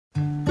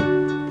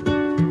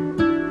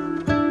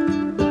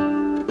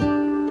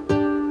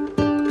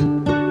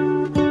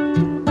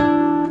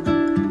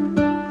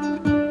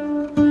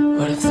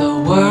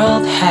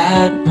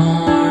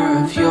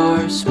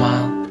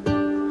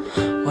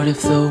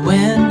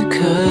wind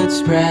could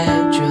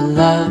spread your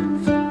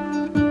love?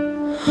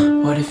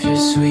 What if your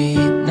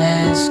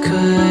sweetness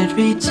could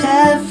reach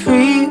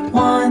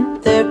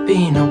everyone? There'd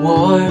be no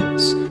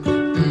wars.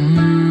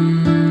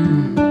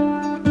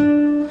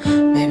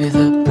 Maybe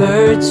the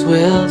birds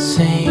will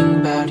sing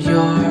about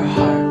your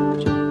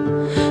heart.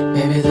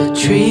 Maybe the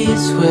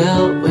trees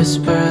will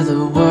whisper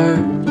the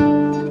word.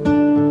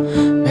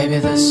 Maybe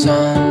the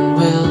sun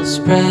will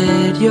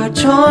spread your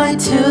joy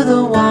to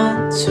the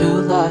ones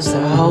who lost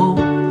their hope.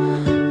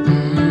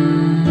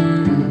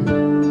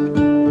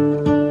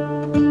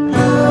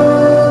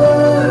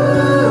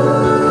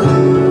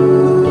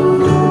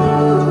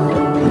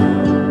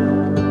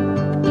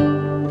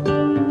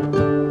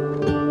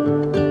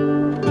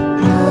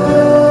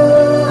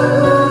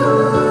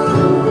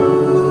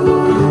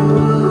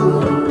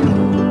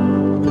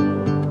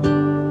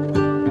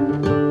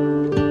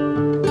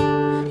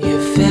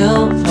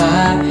 Fill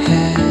my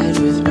head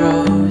with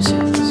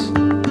roses,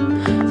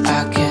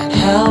 I can't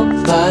help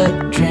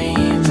but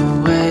dream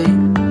away,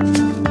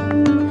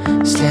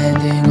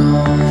 standing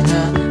on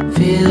a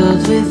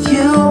field with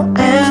you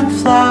and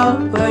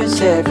flowers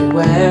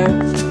everywhere.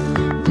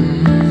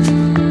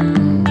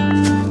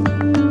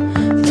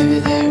 Maybe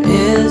there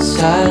is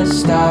a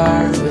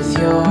star with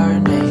your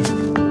name.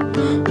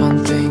 One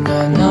thing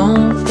I know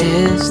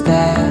is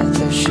that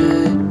there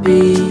should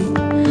be.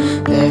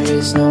 There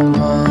is no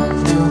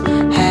one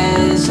who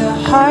has a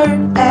heart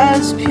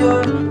as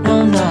pure,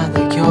 no, not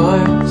like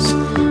yours.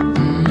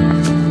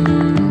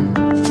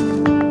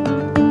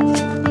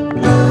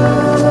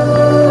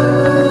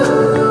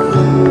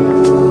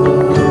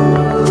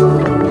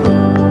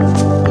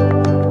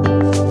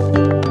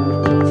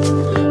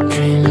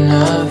 Dreaming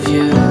of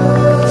you.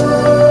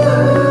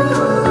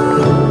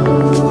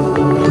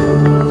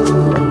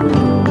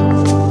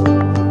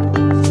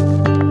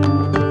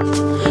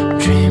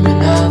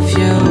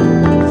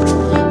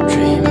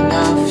 Dreaming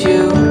of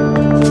you.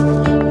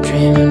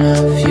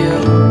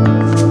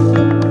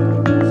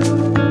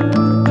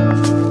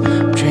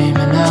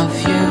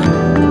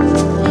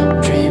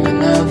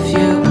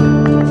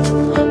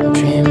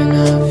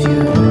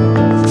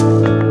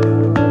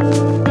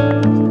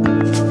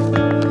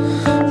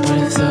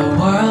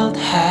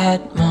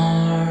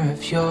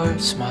 Your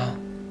smile.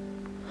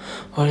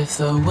 What if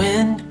the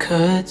wind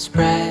could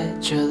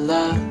spread your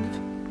love?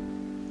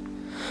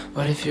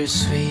 What if your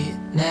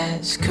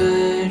sweetness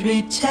could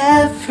reach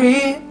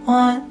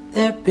everyone?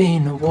 There'd be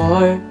no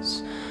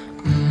wars.